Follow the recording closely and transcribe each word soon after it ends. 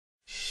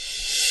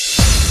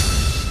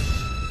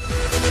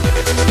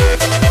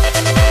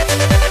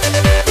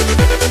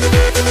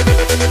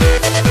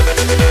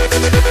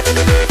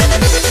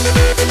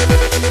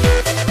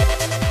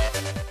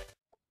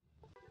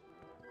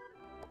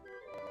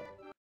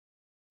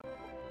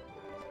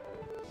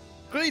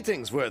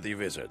Greetings, worthy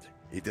wizard.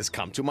 It has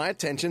come to my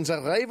attention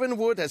that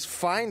Ravenwood has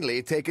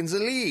finally taken the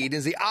lead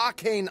in the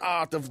arcane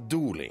art of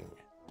dueling.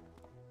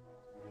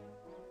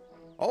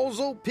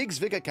 Although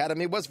Pigsvig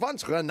Academy was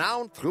once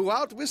renowned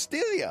throughout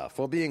Wisteria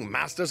for being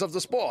masters of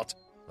the sport,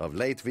 of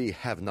late we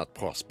have not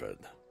prospered.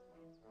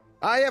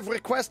 I have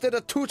requested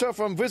a tutor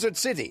from Wizard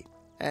City,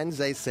 and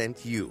they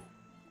sent you.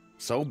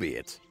 So be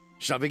it.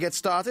 Shall we get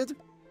started?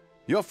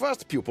 Your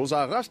first pupils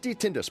are Rusty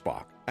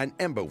Tinderspark, an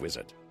Ember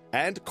Wizard,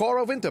 and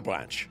Cora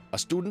Winterbranch, a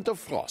student of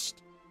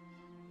Frost.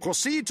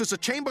 Proceed to the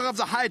Chamber of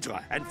the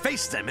Hydra and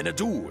face them in a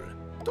duel.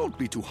 Don't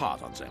be too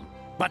hard on them,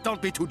 but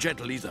don't be too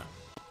gentle either.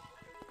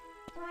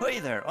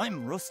 Hi there,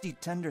 I'm Rusty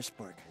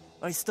Tinderspark.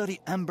 I study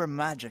Ember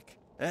Magic.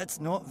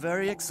 It's not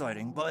very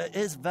exciting, but it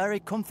is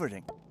very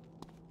comforting.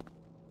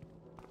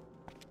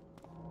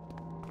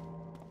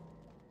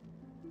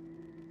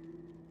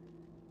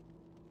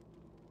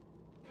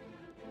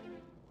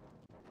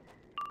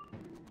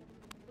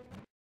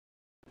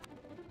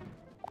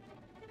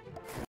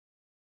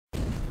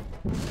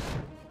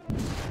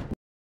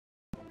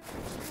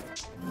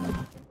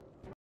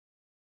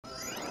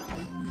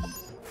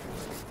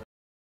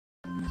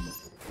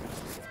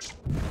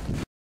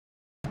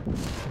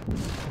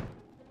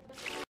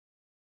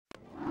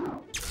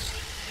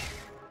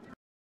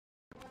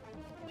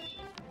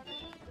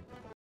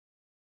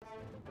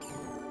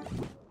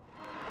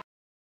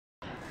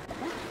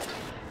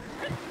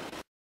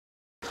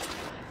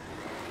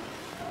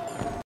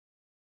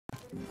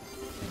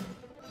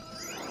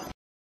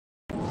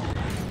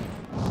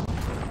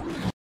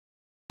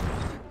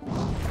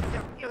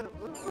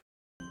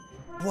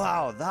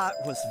 Wow, that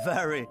was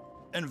very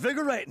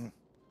invigorating.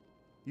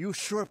 You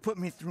sure put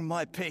me through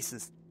my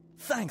paces.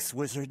 Thanks,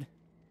 wizard.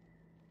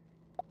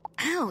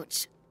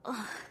 Ouch.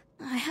 Oh,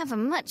 I have a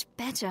much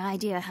better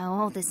idea how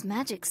all this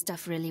magic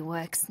stuff really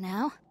works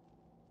now.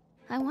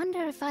 I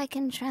wonder if I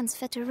can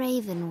transfer to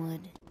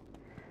Ravenwood.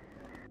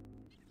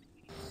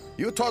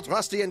 You taught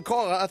Rusty and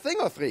Cora a thing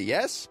or three,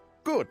 yes?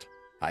 Good.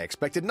 I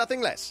expected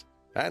nothing less,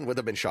 and would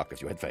have been shocked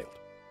if you had failed.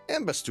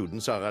 Ember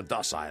students are a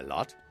docile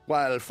lot,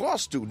 while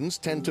Frost students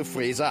tend to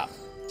freeze up.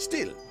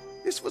 Still,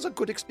 this was a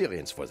good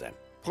experience for them.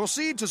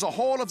 Proceed to the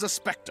Hall of the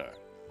Spectre.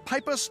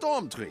 Piper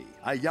Stormtree,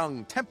 a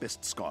young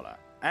Tempest scholar,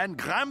 and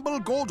Gramble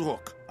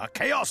Goldrook, a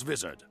Chaos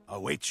Wizard,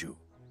 await you.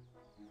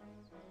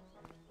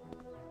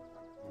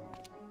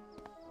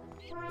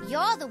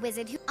 You're the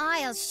wizard who...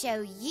 I'll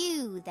show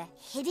you the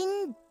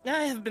hidden...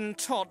 I have been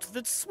taught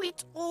that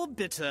sweet or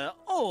bitter,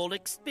 all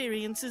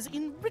experience is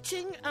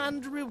enriching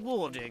and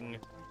rewarding.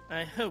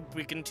 I hope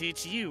we can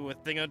teach you a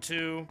thing or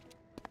two.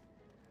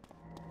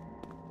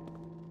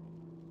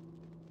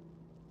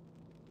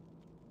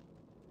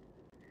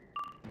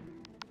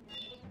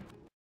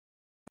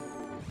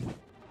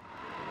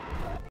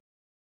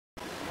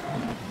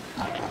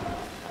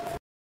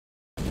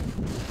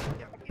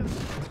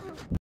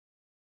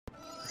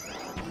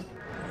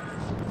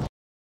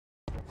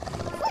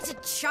 What a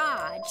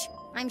charge!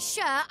 I'm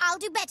sure I'll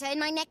do better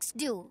in my next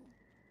duel.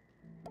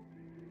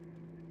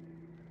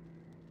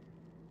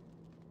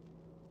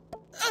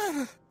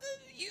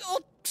 Your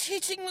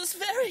teaching was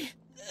very...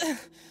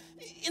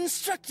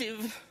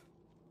 instructive.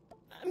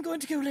 I'm going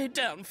to go lay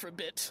down for a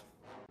bit.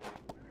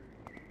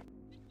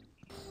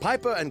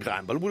 Piper and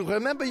Gramble will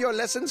remember your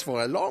lessons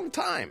for a long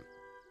time.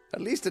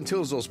 At least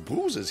until those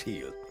bruises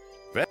heal.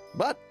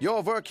 But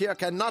your work here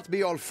cannot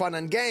be all fun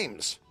and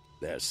games.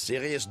 There's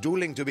serious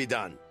dueling to be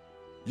done.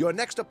 Your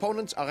next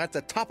opponents are at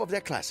the top of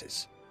their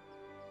classes.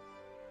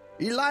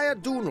 Elia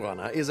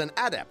Doonrunner is an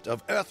adept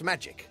of earth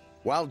magic,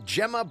 while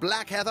Gemma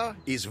Blackheather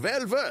is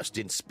well-versed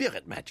in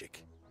spirit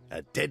magic.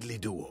 A deadly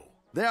duo.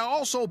 They are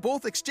also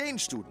both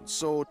exchange students,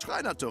 so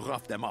try not to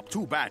rough them up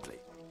too badly.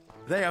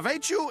 They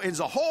await you in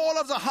the Hall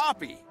of the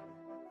Harpy.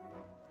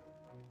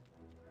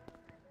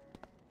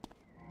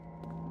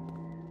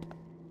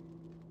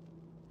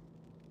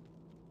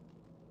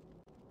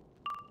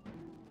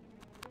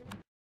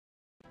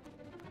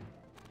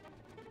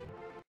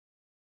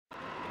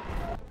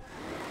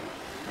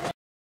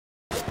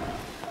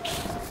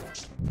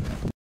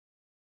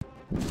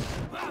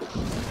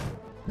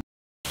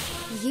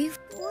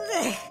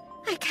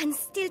 I can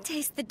still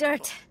taste the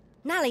dirt.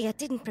 Nalia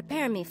didn't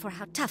prepare me for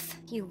how tough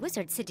you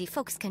Wizard City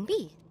folks can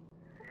be.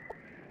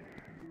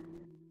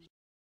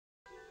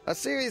 A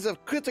series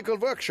of critical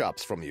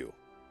workshops from you.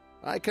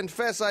 I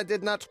confess I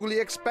did not truly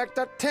expect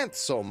a tenth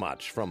so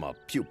much from a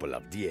pupil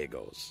of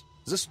Diego's.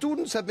 The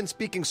students have been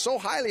speaking so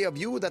highly of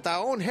you that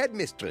our own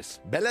headmistress,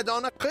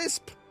 Belladonna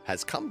Crisp,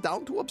 has come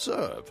down to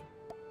observe.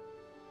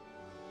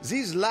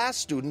 These last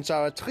students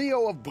are a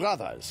trio of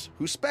brothers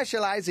who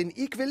specialize in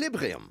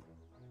equilibrium,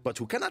 but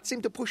who cannot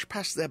seem to push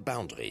past their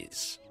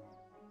boundaries.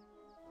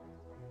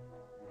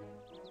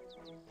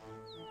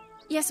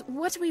 Yes,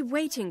 what are we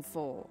waiting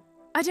for?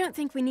 I don't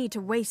think we need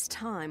to waste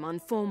time on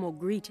formal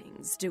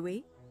greetings, do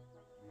we?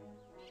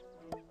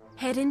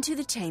 Head into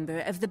the chamber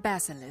of the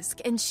Basilisk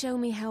and show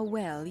me how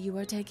well you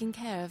are taking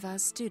care of our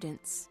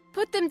students.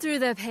 Put them through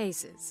their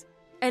paces,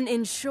 and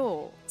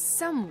ensure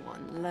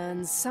someone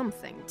learns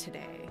something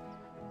today.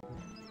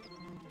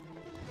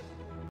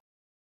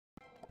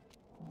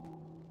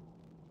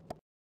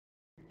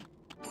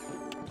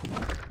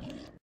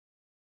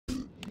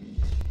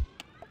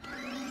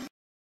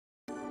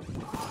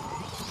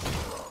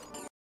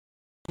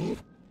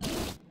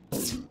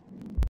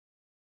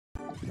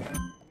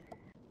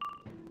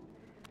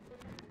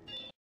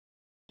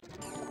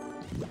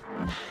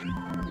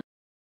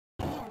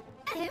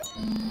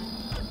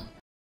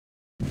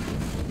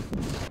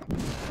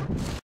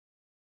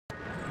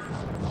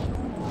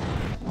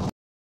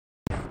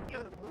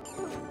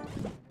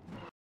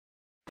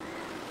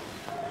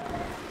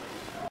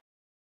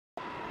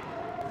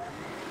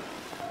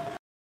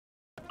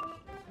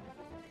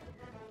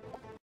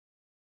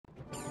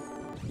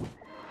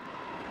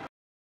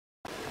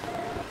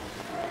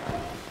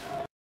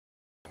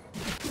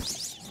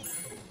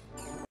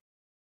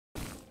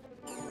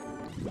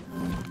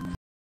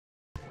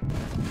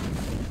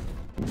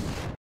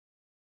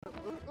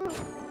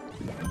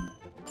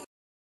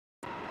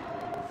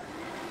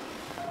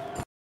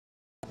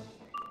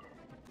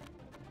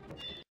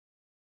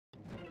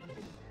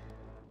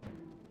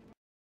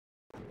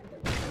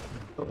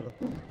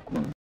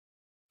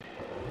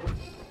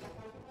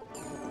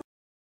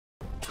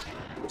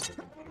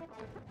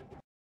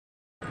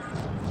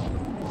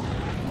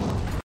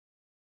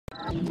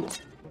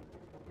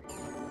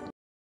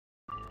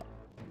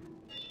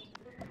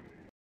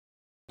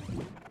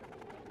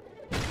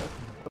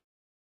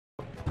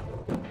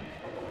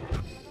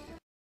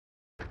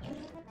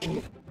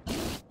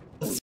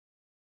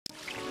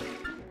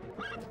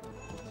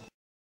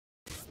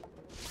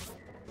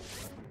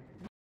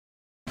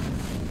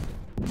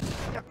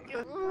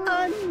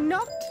 I'm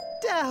knocked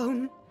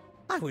down.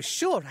 I was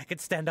sure I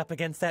could stand up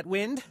against that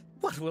wind.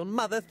 What will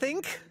Mother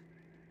think?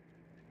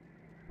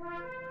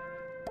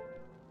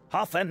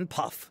 Huff and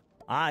puff.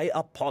 I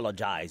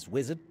apologize,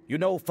 Wizard. You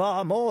know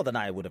far more than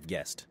I would have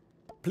guessed.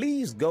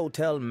 Please go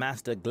tell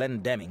Master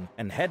Glendemming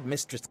and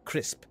Headmistress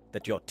Crisp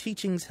that your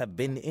teachings have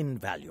been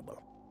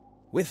invaluable.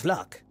 With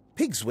luck,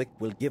 Pigswick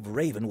will give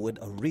Ravenwood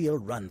a real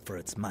run for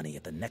its money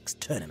at the next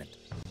tournament.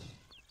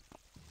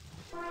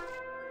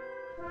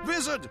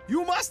 Wizard,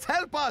 you must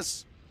help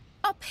us!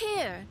 Up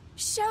here!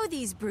 Show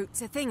these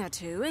brutes a thing or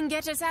two and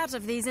get us out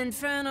of these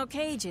infernal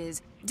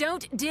cages.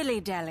 Don't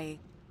dilly-dally.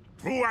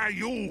 Who are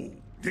you?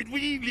 Did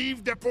we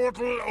leave the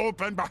portal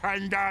open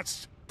behind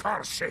us?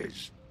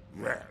 Curses!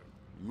 Well,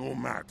 no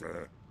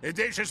matter.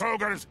 Audacious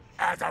ogres,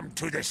 add them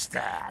to the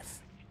staff.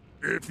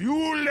 If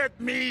you let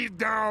me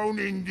down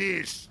in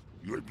this,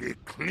 you'll be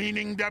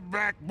cleaning the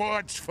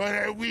backboards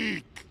for a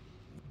week.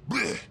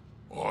 Blech!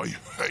 I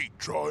hate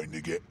trying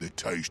to get the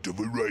taste of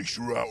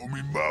eraser out of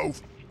my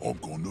mouth. I'm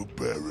gonna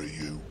bury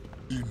you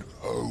in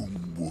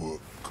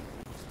homework.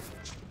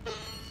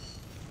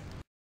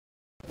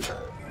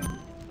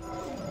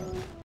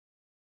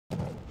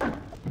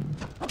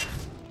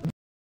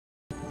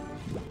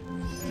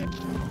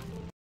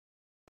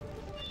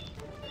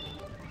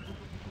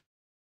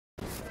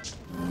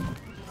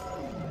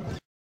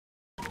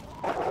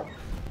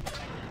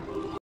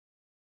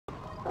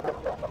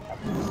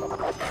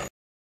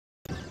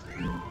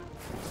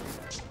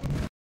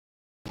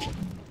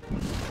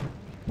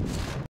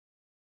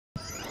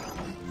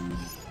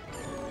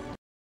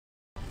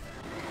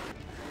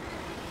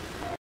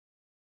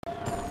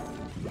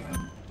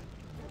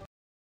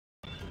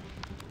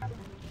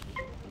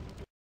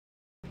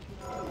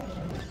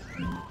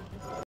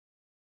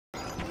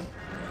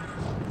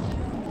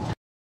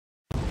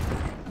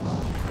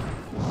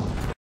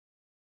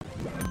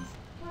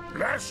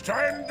 Last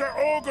time the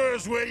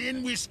ogres were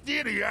in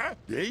Wisteria,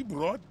 they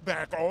brought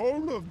back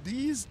all of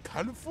these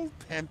colorful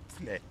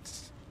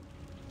pamphlets.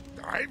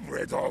 I've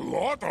read a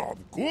lot of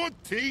good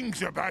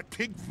things about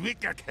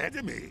Pigswick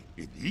Academy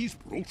in these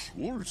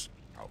brochures.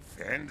 How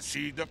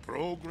fancy the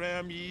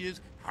program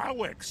is,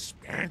 how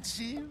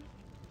expansive,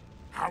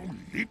 how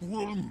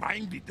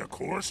liberal-minded the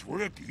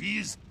coursework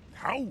is,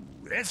 how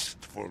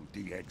restful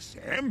the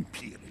exam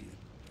period.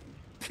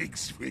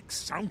 Pigswick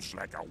sounds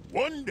like a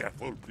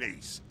wonderful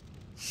place.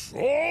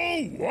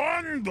 So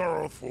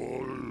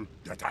wonderful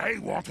that I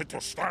wanted to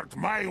start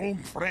my own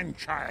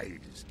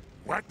franchise.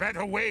 What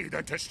better way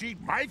than to seat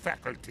my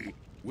faculty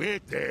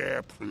with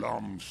their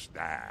plum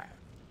staff?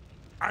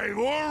 I've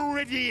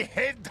already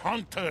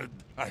headhunted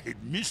a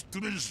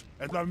headmistress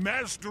and a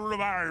master of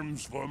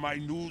arms for my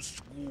new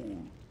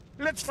school.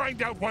 Let's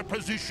find out what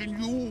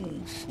position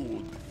you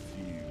should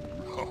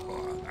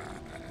fill.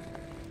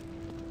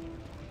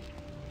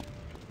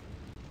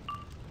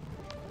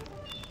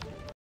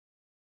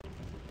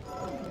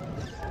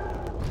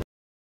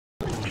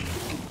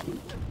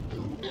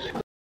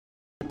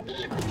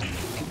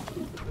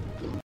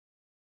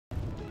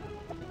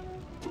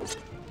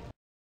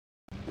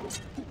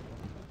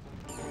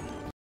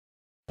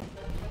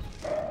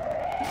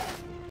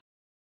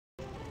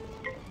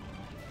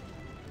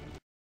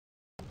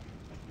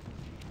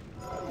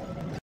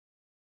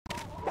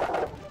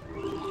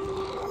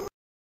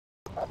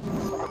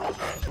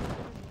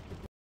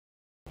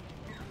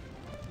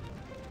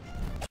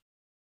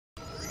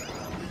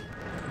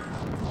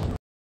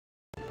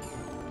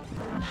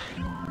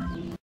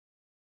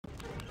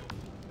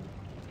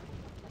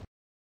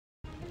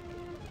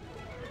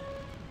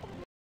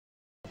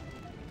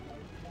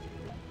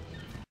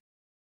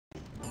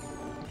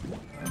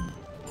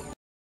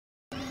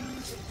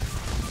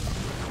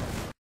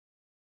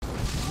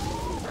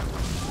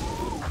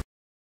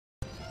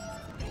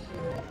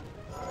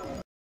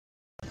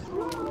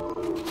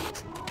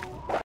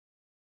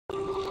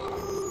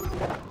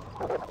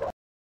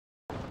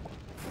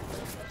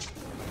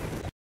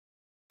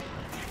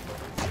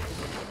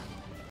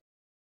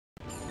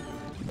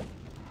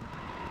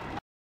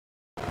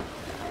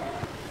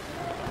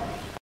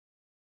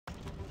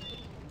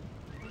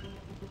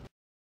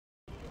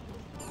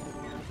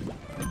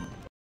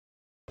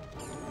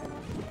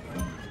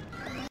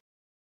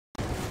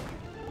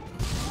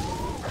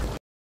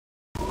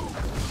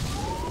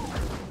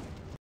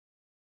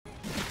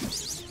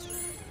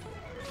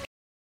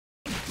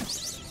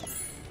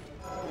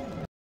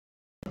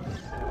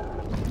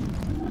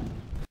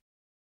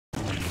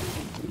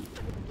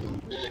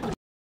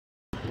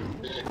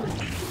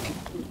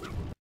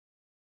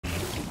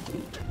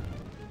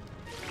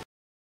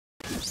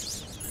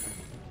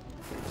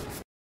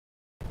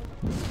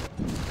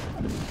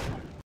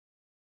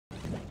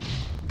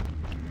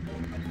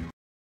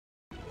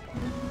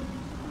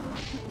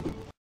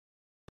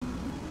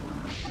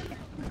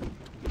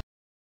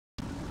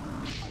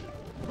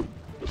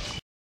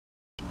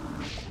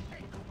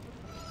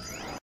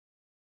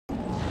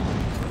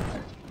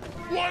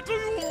 What do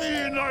you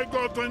mean I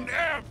got an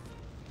F?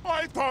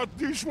 I thought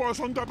this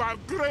wasn't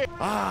about grade.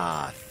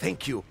 Ah,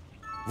 thank you.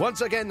 Once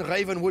again,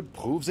 Ravenwood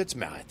proves its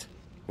merit.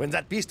 When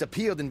that beast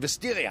appeared in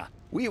Wisteria,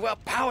 we were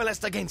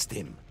powerless against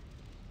him.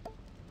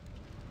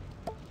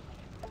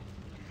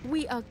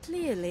 We are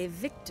clearly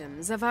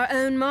victims of our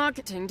own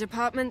marketing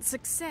department's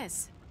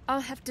success.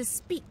 I'll have to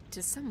speak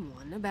to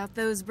someone about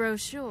those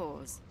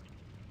brochures.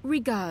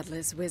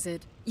 Regardless,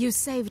 Wizard, you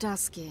saved our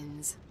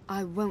skins.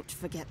 I won't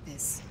forget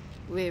this.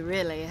 We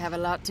really have a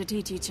lot to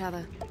teach each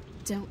other,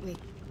 don't we?